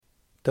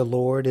The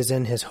Lord is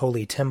in his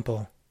holy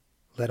temple.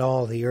 Let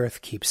all the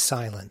earth keep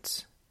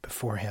silence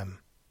before him.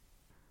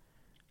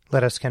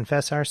 Let us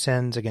confess our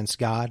sins against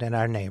God and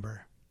our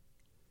neighbor.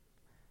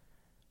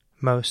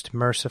 Most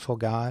merciful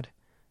God,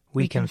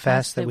 we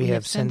confess that we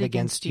have sinned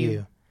against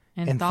you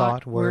in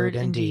thought, word,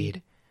 and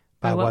deed,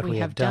 by what we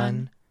have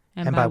done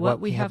and by what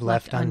we have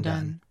left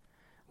undone.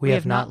 We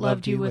have not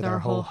loved you with our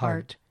whole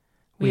heart.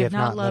 We have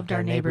not loved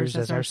our neighbors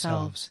as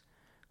ourselves.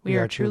 We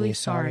are truly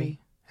sorry,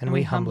 and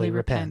we humbly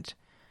repent.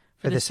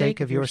 For the sake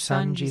of your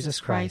Son,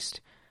 Jesus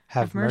Christ,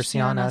 have mercy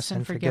on us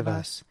and forgive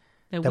us,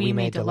 that we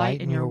may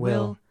delight in your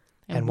will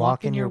and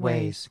walk in your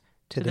ways,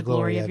 to the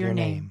glory of your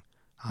name.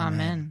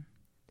 Amen.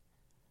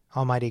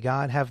 Almighty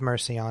God, have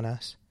mercy on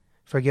us.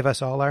 Forgive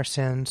us all our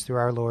sins through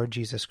our Lord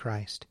Jesus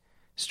Christ.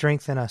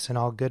 Strengthen us in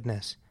all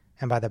goodness,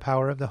 and by the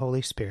power of the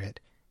Holy Spirit,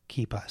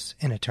 keep us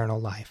in eternal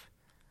life.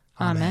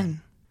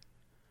 Amen.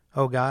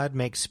 O God,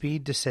 make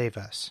speed to save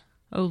us.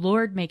 O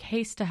Lord, make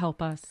haste to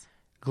help us.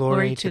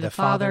 Glory to the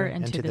Father,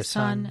 and to the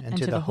Son, and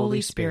to the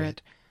Holy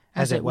Spirit,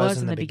 as it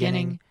was in the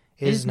beginning,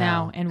 is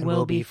now, and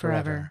will be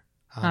forever.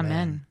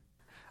 Amen.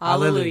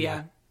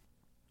 Alleluia.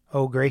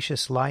 O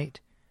gracious light,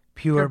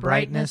 pure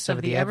brightness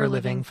of the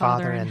ever-living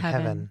Father in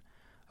heaven,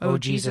 O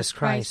Jesus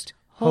Christ,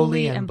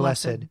 holy and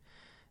blessed,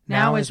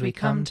 now as we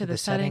come to the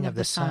setting of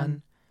the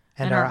sun,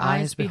 and our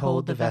eyes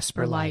behold the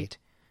vesper light,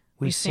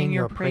 we sing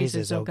your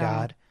praises, O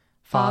God,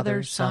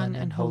 Father, Son,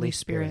 and Holy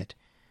Spirit.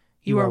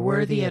 You are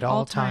worthy at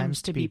all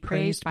times to be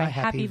praised by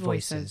happy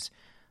voices,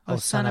 O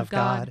Son of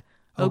God,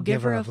 O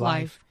Giver of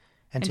life,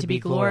 and to be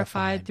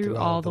glorified through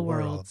all the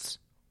worlds.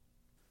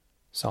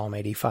 Psalm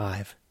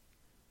 85.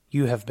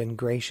 You have been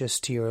gracious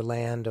to your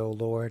land, O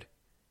Lord.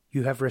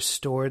 You have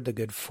restored the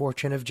good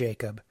fortune of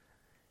Jacob.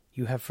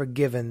 You have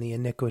forgiven the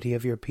iniquity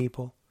of your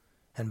people,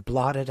 and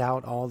blotted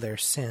out all their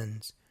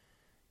sins.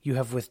 You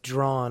have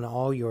withdrawn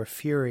all your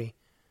fury,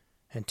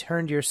 and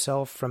turned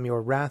yourself from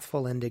your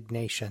wrathful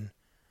indignation.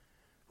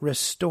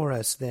 Restore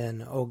us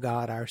then, O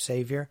God our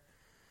Savior.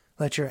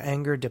 Let your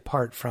anger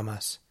depart from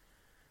us.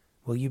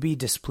 Will you be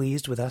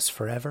displeased with us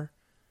forever?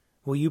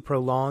 Will you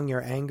prolong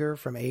your anger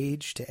from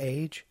age to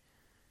age?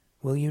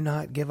 Will you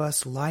not give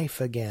us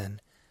life again,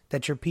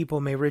 that your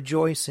people may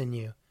rejoice in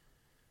you?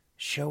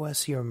 Show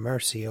us your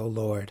mercy, O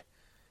Lord,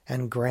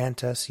 and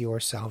grant us your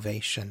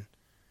salvation.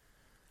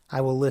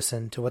 I will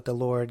listen to what the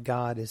Lord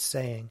God is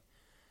saying,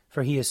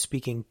 for he is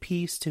speaking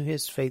peace to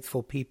his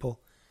faithful people,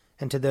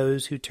 and to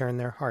those who turn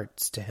their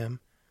hearts to him.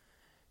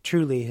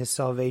 Truly his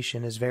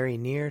salvation is very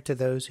near to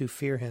those who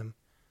fear him,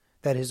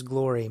 that his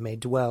glory may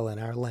dwell in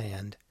our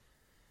land.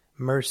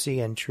 Mercy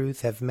and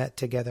truth have met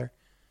together,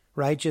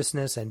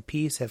 righteousness and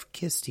peace have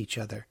kissed each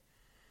other.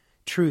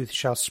 Truth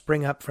shall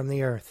spring up from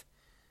the earth,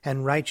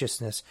 and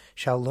righteousness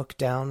shall look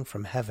down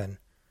from heaven.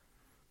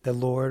 The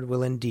Lord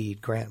will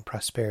indeed grant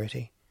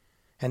prosperity,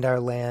 and our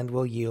land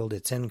will yield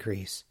its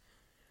increase.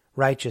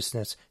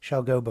 Righteousness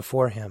shall go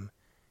before him,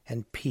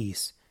 and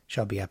peace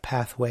shall be a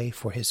pathway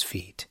for his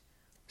feet.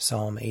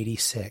 Psalm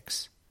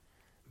 86.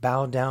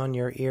 Bow down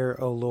your ear,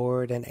 O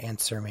Lord, and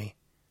answer me,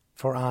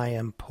 for I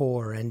am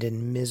poor and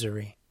in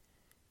misery.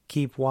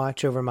 Keep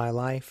watch over my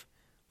life,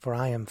 for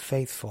I am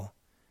faithful.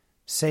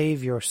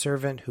 Save your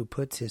servant who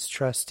puts his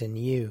trust in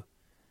you.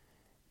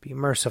 Be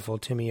merciful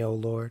to me, O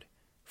Lord,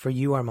 for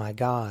you are my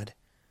God.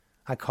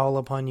 I call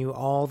upon you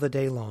all the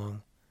day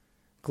long.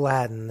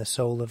 Gladden the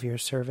soul of your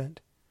servant,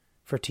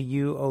 for to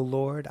you, O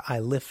Lord, I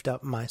lift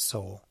up my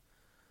soul.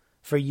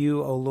 For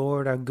you, O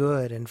Lord, are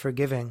good and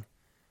forgiving,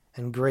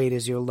 and great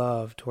is your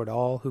love toward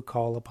all who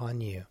call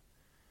upon you.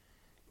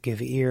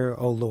 Give ear,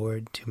 O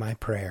Lord, to my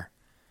prayer,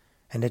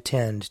 and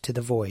attend to the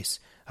voice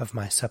of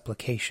my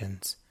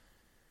supplications.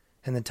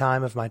 In the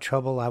time of my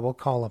trouble I will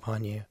call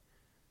upon you,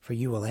 for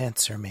you will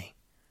answer me.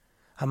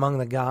 Among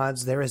the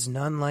gods there is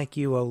none like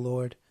you, O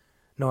Lord,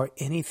 nor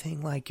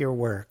anything like your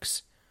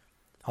works.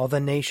 All the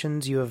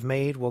nations you have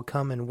made will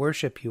come and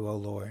worship you, O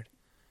Lord,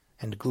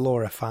 and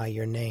glorify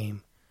your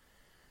name.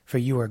 For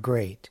you are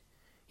great,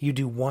 you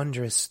do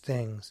wondrous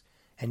things,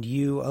 and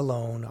you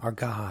alone are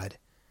God.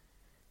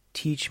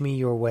 Teach me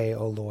your way,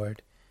 O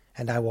Lord,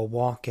 and I will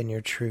walk in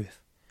your truth.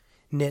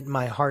 Knit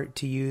my heart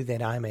to you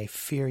that I may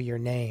fear your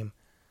name.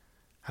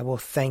 I will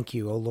thank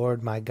you, O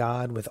Lord my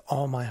God, with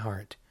all my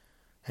heart,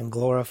 and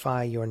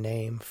glorify your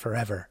name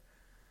forever.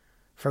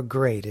 For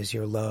great is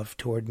your love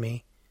toward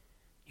me.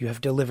 You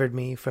have delivered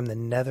me from the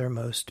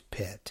nethermost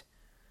pit.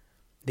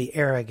 The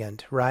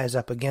arrogant rise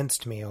up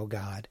against me, O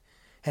God,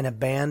 and a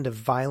band of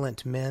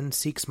violent men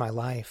seeks my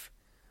life.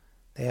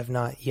 They have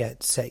not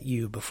yet set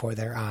you before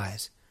their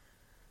eyes.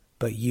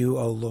 But you,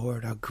 O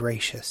Lord, are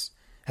gracious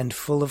and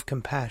full of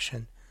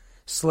compassion,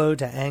 slow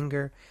to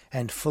anger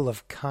and full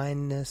of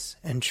kindness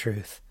and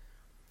truth.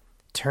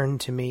 Turn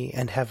to me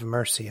and have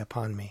mercy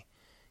upon me.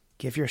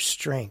 Give your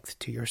strength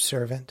to your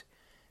servant,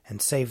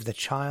 and save the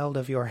child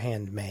of your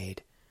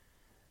handmaid.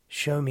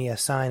 Show me a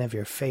sign of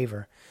your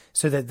favor,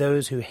 so that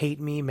those who hate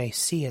me may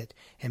see it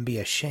and be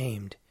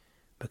ashamed,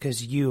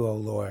 because you, O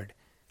Lord,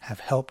 have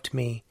helped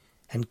me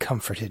and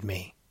comforted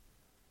me.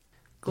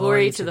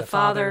 Glory to the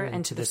Father,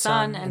 and to the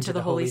Son, and to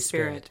the Holy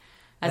Spirit,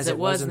 as it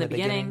was in the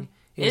beginning,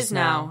 is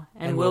now,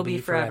 and will be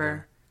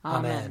forever.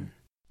 Amen.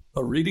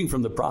 A reading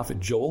from the prophet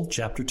Joel,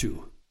 chapter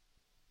 2.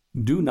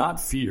 Do not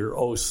fear,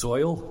 O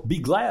soil. Be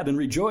glad and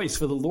rejoice,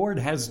 for the Lord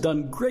has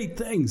done great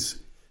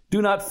things.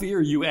 Do not fear,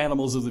 you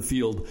animals of the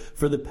field,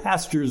 for the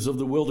pastures of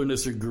the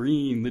wilderness are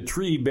green. The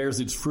tree bears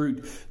its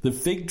fruit. The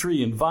fig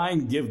tree and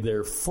vine give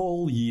their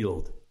full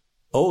yield.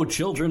 O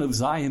children of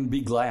Zion,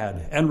 be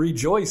glad, and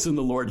rejoice in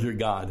the Lord your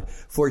God,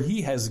 for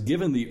he has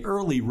given the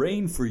early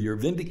rain for your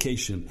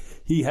vindication.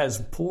 He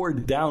has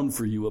poured down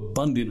for you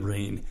abundant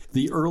rain,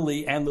 the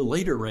early and the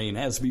later rain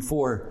as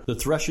before. The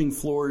threshing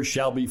floors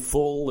shall be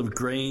full of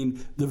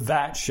grain, the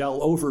vat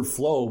shall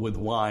overflow with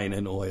wine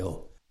and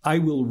oil. I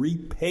will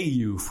repay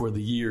you for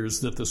the years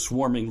that the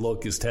swarming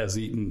locust has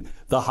eaten,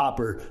 the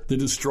hopper, the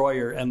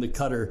destroyer, and the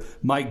cutter,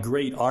 my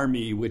great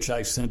army which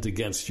I sent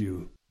against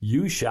you.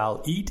 You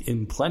shall eat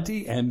in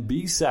plenty and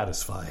be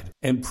satisfied,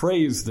 and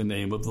praise the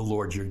name of the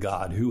Lord your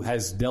God, who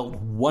has dealt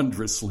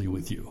wondrously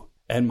with you.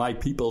 And my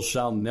people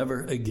shall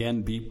never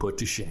again be put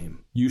to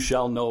shame. You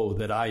shall know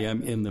that I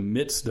am in the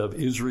midst of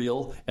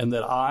Israel, and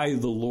that I,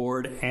 the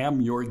Lord, am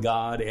your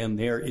God, and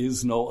there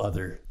is no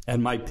other.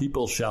 And my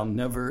people shall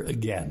never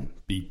again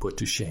be put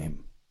to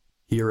shame.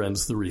 Here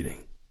ends the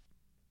reading.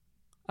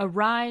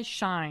 Arise,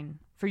 shine,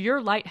 for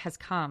your light has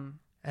come,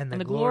 and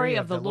the glory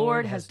of the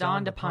Lord has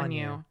dawned upon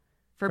you.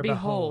 For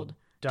behold,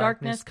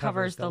 darkness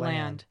covers the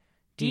land,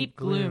 deep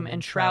gloom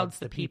enshrouds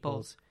the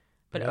peoples.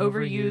 But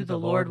over you the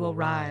Lord will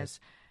rise,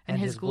 and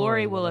his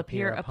glory will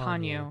appear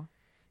upon you.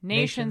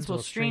 Nations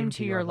will stream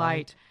to your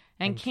light,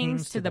 and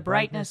kings to the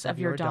brightness of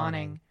your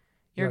dawning.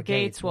 Your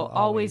gates will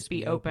always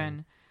be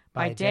open.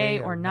 By day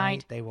or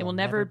night they will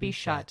never be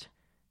shut.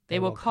 They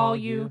will call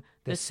you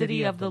the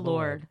city of the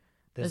Lord,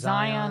 the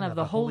Zion of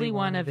the Holy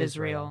One of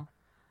Israel.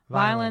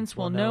 Violence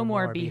will no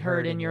more be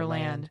heard in your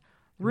land,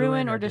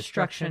 ruin or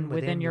destruction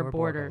within your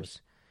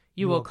borders.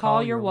 You will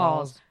call your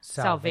walls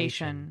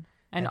salvation,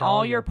 and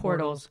all your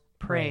portals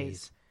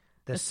praise.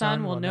 The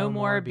sun will no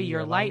more be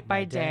your light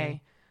by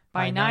day.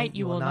 By night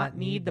you will not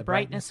need the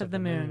brightness of the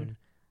moon.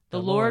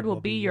 The Lord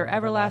will be your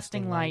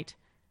everlasting light,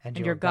 and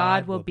your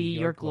God will be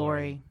your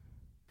glory.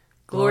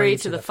 Glory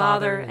to the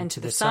Father, and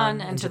to the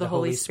Son, and to the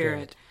Holy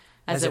Spirit,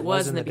 as it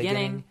was in the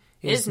beginning,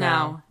 is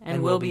now,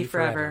 and will be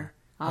forever.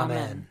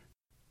 Amen.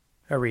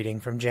 A reading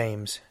from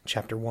James,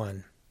 chapter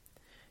 1.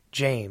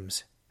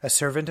 James, a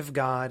servant of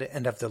God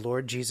and of the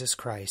Lord Jesus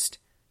Christ,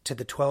 to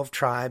the 12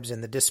 tribes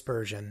in the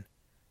dispersion,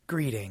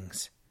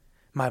 greetings.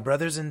 My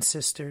brothers and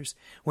sisters,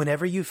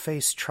 whenever you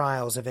face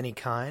trials of any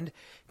kind,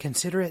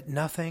 consider it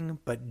nothing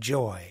but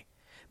joy,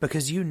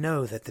 because you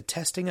know that the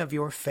testing of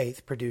your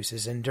faith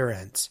produces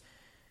endurance.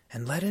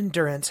 And let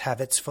endurance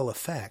have its full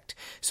effect,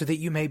 so that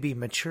you may be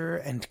mature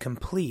and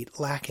complete,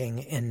 lacking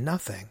in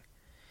nothing.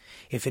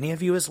 If any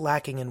of you is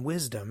lacking in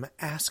wisdom,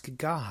 ask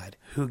God,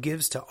 who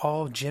gives to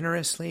all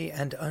generously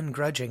and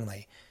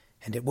ungrudgingly,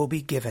 and it will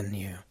be given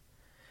you.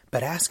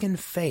 But ask in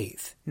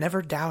faith,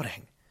 never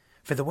doubting.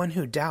 For the one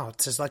who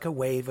doubts is like a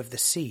wave of the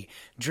sea,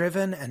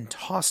 driven and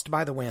tossed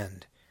by the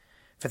wind.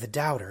 For the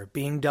doubter,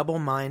 being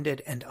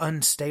double-minded and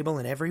unstable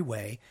in every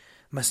way,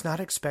 must not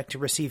expect to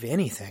receive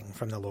anything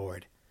from the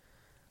Lord.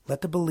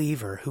 Let the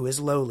believer who is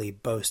lowly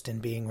boast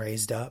in being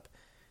raised up,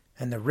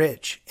 and the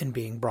rich in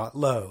being brought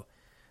low,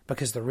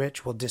 because the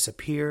rich will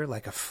disappear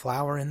like a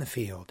flower in the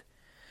field.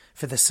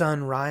 For the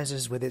sun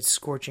rises with its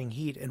scorching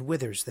heat and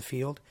withers the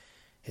field.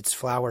 Its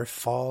flower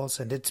falls,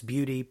 and its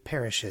beauty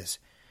perishes.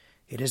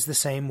 It is the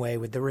same way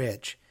with the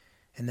rich.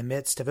 In the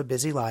midst of a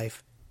busy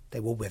life,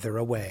 they will wither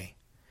away.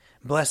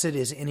 Blessed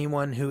is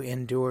anyone who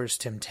endures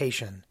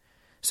temptation.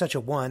 Such a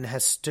one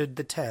has stood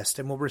the test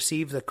and will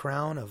receive the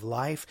crown of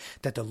life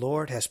that the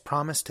Lord has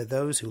promised to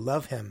those who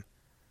love him.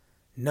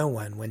 No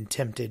one, when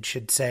tempted,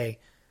 should say,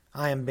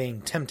 I am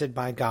being tempted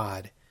by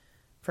God.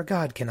 For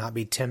God cannot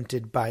be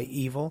tempted by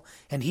evil,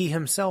 and he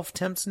himself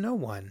tempts no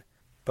one.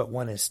 But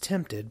one is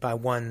tempted by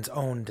one's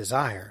own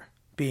desire,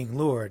 being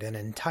lured and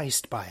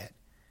enticed by it.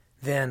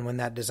 Then, when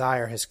that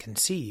desire has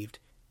conceived,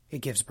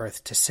 it gives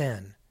birth to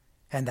sin.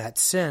 And that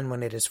sin,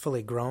 when it is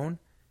fully grown,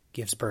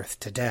 gives birth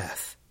to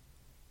death.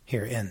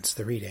 Here ends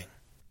the reading.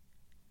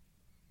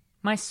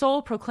 My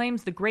soul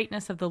proclaims the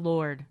greatness of the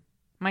Lord.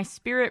 My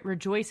spirit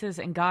rejoices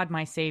in God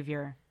my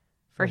Savior.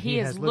 For he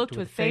has looked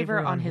with favor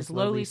on his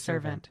lowly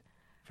servant.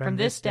 From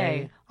this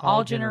day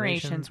all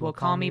generations will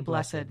call me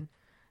blessed.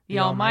 The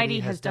Almighty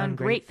has done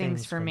great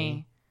things for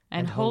me,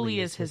 and holy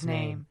is his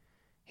name.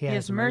 He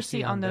has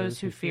mercy on those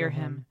who fear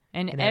him,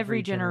 in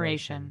every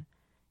generation.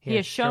 He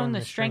has shown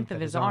the strength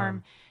of his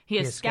arm. He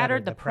has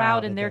scattered the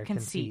proud in their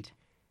conceit.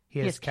 He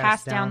has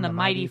cast down the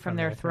mighty from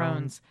their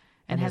thrones,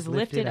 and has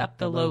lifted up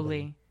the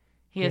lowly.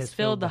 He has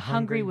filled the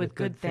hungry with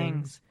good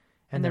things,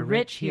 and the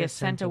rich he has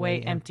sent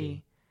away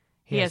empty.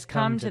 He has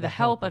come to the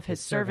help of his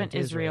servant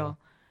Israel,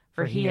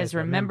 for he has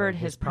remembered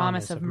his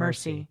promise of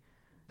mercy,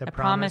 the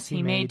promise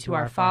he made to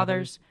our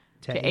fathers,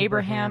 to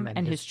Abraham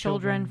and his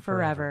children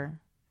forever.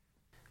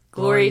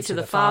 Glory to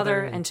the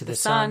Father, and to the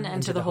Son,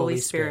 and to the Holy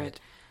Spirit,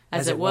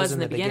 as it was in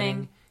the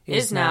beginning,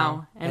 is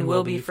now, and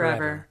will be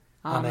forever.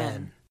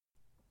 Amen.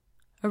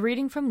 A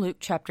reading from Luke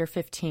chapter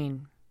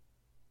 15.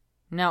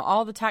 Now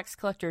all the tax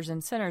collectors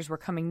and sinners were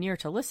coming near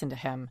to listen to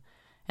him,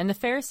 and the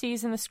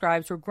Pharisees and the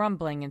scribes were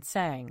grumbling and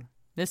saying,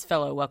 "This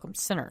fellow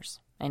welcomes sinners,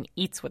 and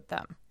eats with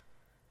them."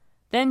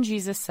 Then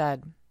Jesus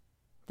said,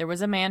 "There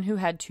was a man who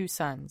had 2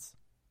 sons.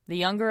 The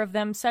younger of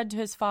them said to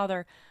his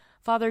father,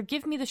 'Father,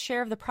 give me the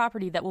share of the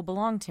property that will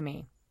belong to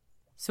me.'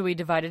 So he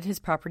divided his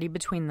property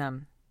between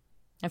them.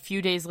 A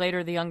few days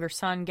later the younger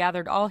son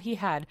gathered all he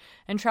had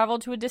and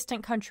traveled to a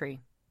distant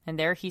country, and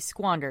there he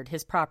squandered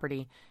his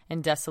property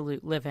in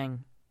dissolute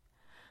living.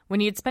 When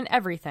he had spent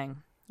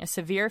everything, a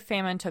severe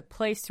famine took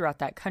place throughout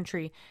that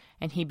country,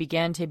 and he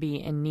began to be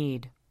in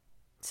need.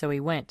 So he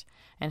went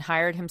and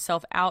hired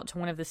himself out to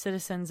one of the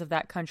citizens of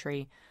that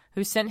country,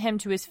 who sent him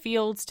to his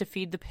fields to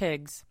feed the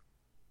pigs.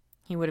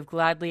 He would have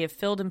gladly have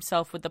filled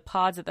himself with the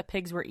pods that the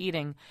pigs were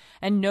eating,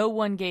 and no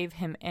one gave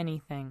him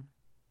anything.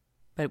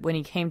 But when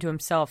he came to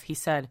himself, he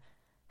said,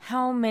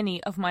 'How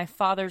many of my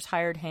father's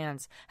hired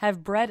hands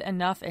have bread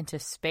enough and to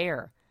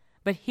spare?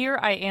 But here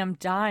I am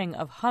dying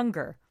of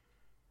hunger.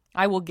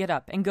 I will get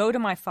up and go to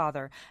my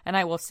father, and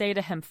I will say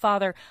to him,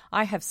 Father,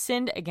 I have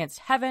sinned against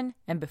heaven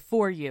and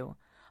before you.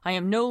 I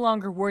am no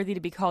longer worthy to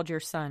be called your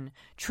son.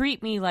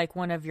 Treat me like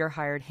one of your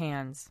hired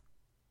hands.'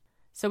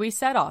 So he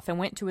set off and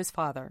went to his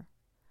father.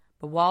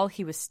 But while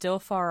he was still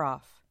far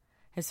off,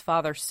 his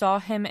father saw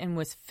him and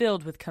was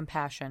filled with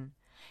compassion.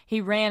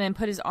 He ran and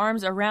put his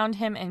arms around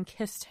him and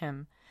kissed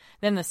him.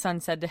 Then the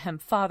son said to him,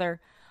 'Father,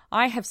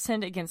 I have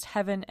sinned against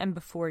heaven and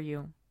before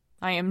you.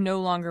 I am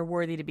no longer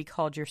worthy to be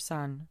called your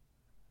son.'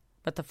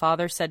 But the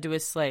father said to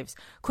his slaves,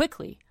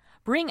 'Quickly,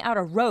 bring out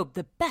a robe,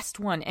 the best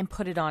one, and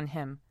put it on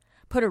him.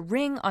 Put a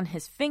ring on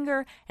his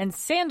finger and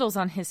sandals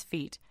on his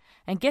feet,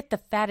 and get the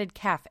fatted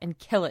calf and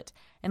kill it,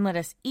 and let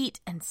us eat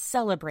and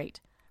celebrate.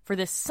 For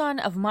this son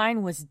of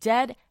mine was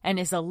dead and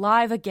is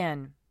alive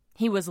again.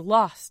 He was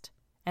lost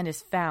and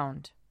is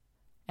found.'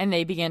 And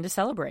they began to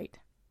celebrate.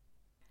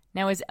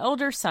 Now his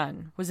elder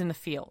son was in the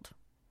field,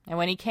 and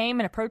when he came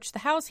and approached the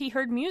house, he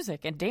heard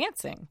music and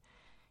dancing.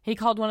 He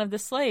called one of the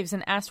slaves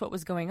and asked what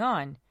was going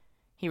on.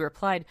 He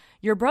replied,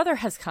 'Your brother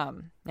has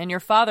come, and your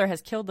father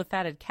has killed the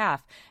fatted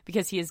calf,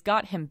 because he has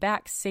got him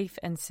back safe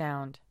and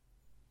sound.'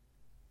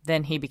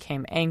 Then he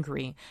became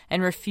angry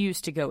and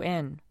refused to go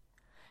in.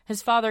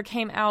 His father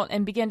came out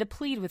and began to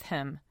plead with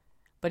him.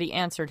 But he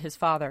answered his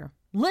father,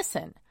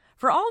 'Listen,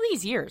 for all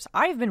these years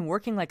I have been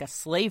working like a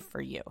slave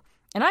for you,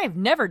 and I have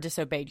never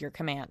disobeyed your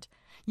command.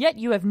 Yet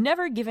you have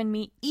never given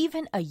me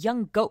even a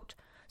young goat,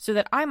 so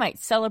that I might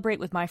celebrate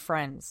with my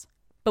friends.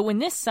 But when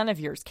this son of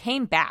yours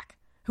came back,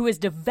 who has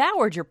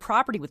devoured your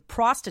property with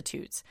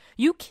prostitutes,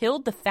 you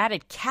killed the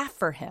fatted calf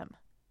for him.'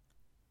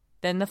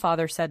 Then the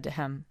father said to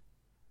him,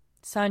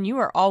 'Son, you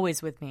are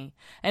always with me,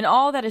 and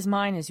all that is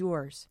mine is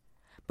yours.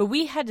 But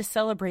we had to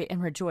celebrate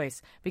and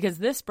rejoice, because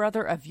this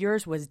brother of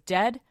yours was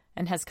dead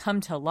and has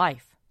come to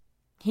life.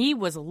 He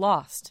was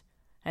lost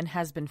and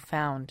has been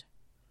found.'"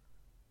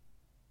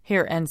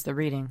 Here ends the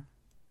reading.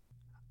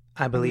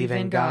 I believe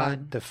in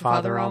God, the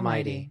Father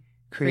Almighty,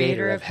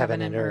 creator of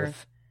heaven and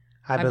earth.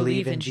 I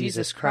believe in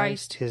Jesus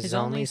Christ, his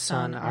only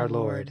Son, our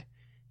Lord.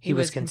 He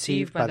was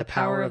conceived by the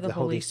power of the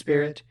Holy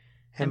Spirit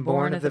and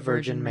born of the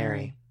Virgin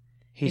Mary.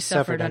 He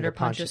suffered under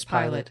Pontius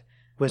Pilate,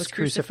 was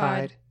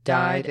crucified,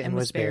 died, and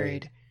was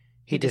buried.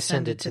 He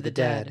descended to the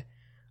dead.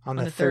 On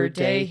the 3rd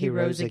day he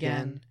rose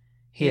again.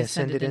 He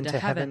ascended into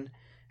heaven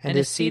and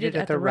is seated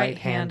at the right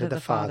hand of the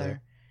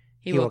Father.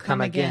 He will come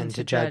again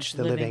to judge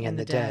the living and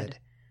the dead.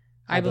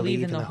 I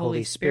believe in the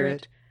Holy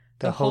Spirit,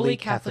 the Holy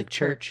Catholic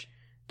Church,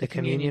 the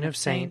communion of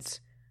saints,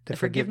 the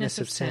forgiveness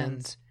of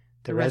sins,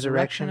 the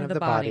resurrection of the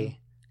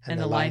body, and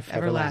the life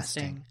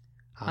everlasting.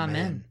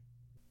 Amen.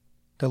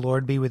 The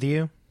Lord be with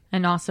you.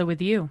 And also with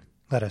you.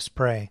 Let us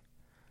pray.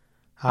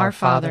 Our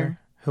Father,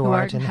 who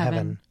art in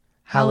heaven,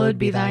 hallowed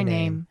be thy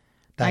name.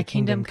 Thy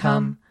kingdom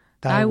come,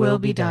 thy will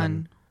be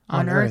done,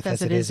 on earth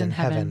as it is in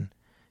heaven.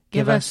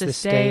 Give us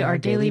this day our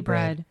daily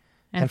bread,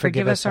 and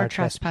forgive us our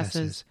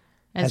trespasses,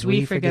 as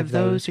we forgive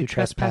those who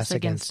trespass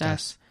against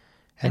us.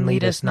 And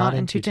lead us not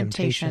into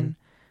temptation,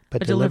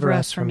 but deliver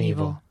us from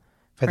evil.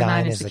 For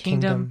thine is the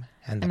kingdom,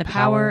 and the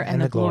power,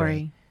 and the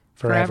glory,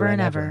 forever and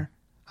ever.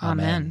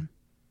 Amen.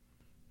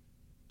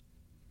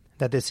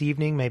 That this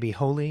evening may be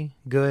holy,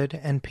 good,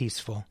 and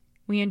peaceful.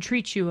 We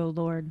entreat you, O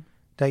Lord.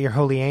 That your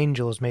holy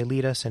angels may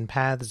lead us in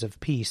paths of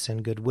peace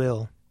and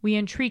goodwill. We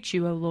entreat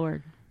you, O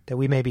Lord. That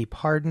we may be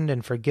pardoned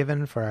and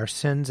forgiven for our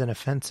sins and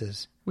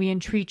offenses. We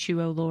entreat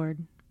you, O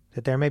Lord.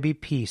 That there may be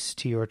peace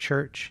to your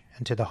church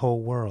and to the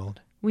whole world.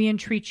 We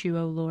entreat you,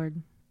 O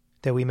Lord.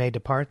 That we may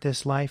depart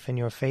this life in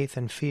your faith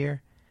and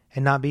fear,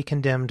 and not be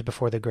condemned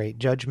before the great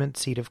judgment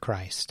seat of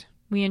Christ.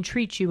 We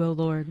entreat you, O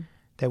Lord.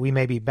 That we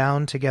may be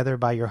bound together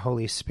by your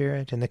Holy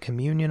Spirit in the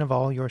communion of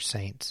all your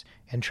saints,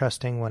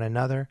 entrusting one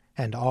another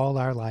and all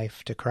our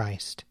life to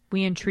Christ.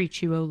 We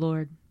entreat you, O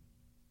Lord.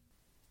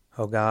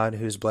 O God,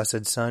 whose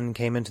blessed Son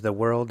came into the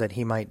world that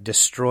he might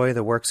destroy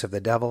the works of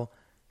the devil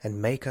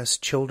and make us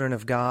children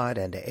of God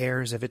and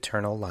heirs of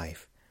eternal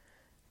life.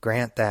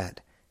 Grant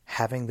that,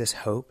 having this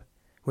hope,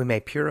 we may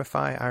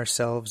purify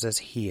ourselves as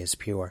he is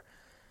pure,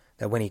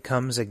 that when he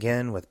comes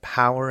again with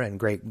power and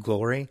great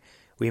glory,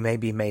 we may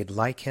be made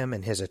like him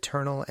in his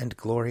eternal and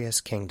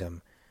glorious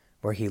kingdom,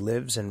 where he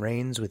lives and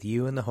reigns with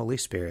you in the Holy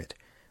Spirit,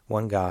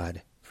 one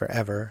God,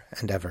 forever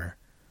and ever.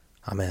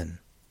 Amen.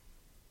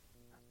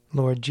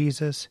 Lord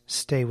Jesus,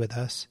 stay with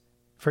us,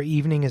 for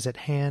evening is at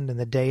hand and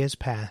the day is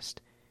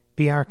past.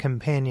 Be our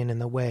companion in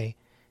the way,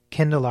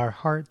 kindle our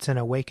hearts and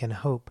awaken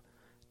hope,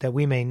 that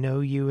we may know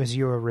you as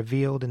you are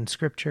revealed in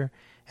Scripture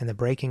and the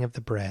breaking of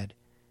the bread.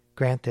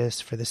 Grant this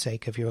for the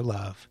sake of your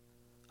love.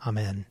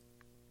 Amen.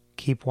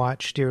 Keep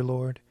watch, dear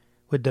Lord,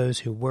 with those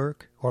who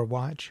work or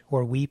watch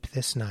or weep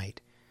this night,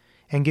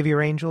 and give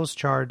your angels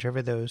charge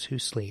over those who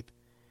sleep.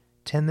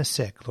 Tend the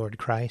sick, Lord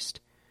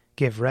Christ.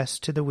 Give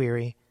rest to the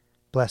weary.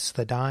 Bless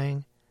the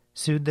dying.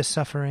 Soothe the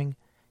suffering.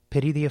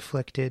 Pity the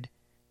afflicted.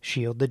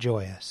 Shield the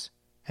joyous.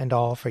 And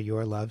all for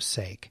your love's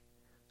sake.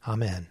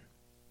 Amen.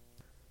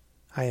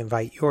 I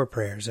invite your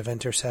prayers of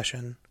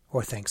intercession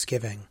or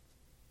thanksgiving.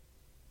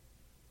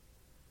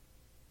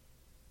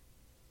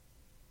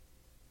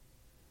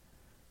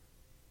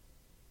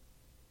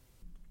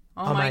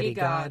 Almighty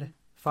God,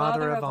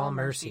 Father of all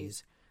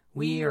mercies,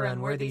 we, your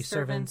unworthy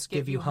servants,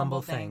 give you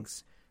humble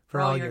thanks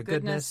for all your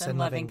goodness and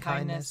loving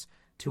kindness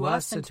to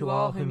us and to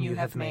all whom you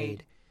have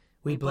made.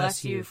 We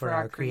bless you for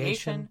our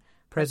creation,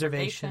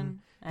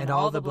 preservation, and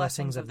all the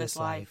blessings of this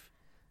life,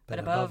 but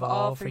above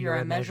all for your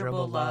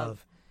immeasurable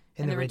love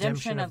in the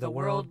redemption of the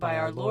world by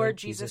our Lord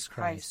Jesus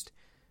Christ,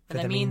 for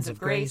the means of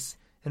grace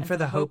and for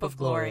the hope of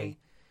glory.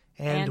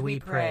 And we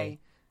pray,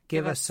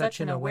 give us such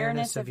an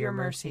awareness of your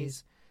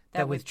mercies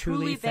that with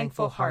truly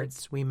thankful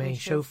hearts we may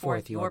show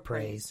forth your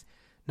praise,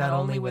 not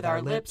only with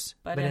our lips,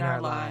 but in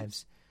our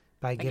lives,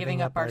 by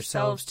giving up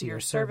ourselves to your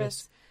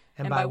service,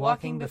 and by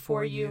walking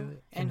before you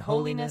in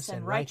holiness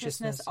and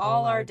righteousness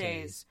all our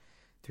days,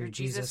 through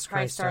Jesus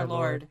Christ our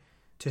Lord,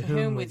 to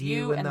whom with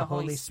you and the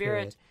Holy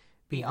Spirit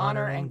be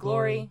honor and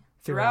glory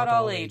throughout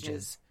all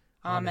ages.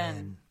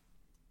 Amen.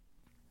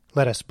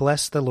 Let us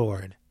bless the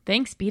Lord.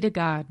 Thanks be to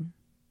God.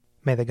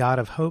 May the God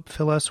of hope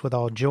fill us with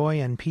all joy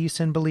and peace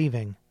in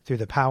believing, through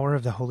the power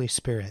of the Holy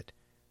Spirit.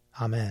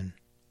 Amen.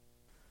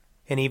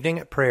 An Evening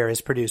at Prayer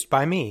is produced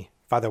by me,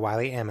 Father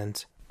Wiley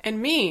Ammons.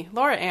 And me,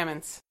 Laura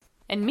Ammons.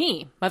 And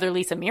me, Mother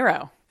Lisa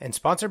Miro. And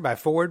sponsored by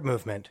Forward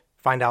Movement.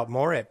 Find out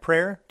more at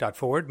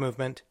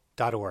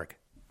prayer.forwardmovement.org.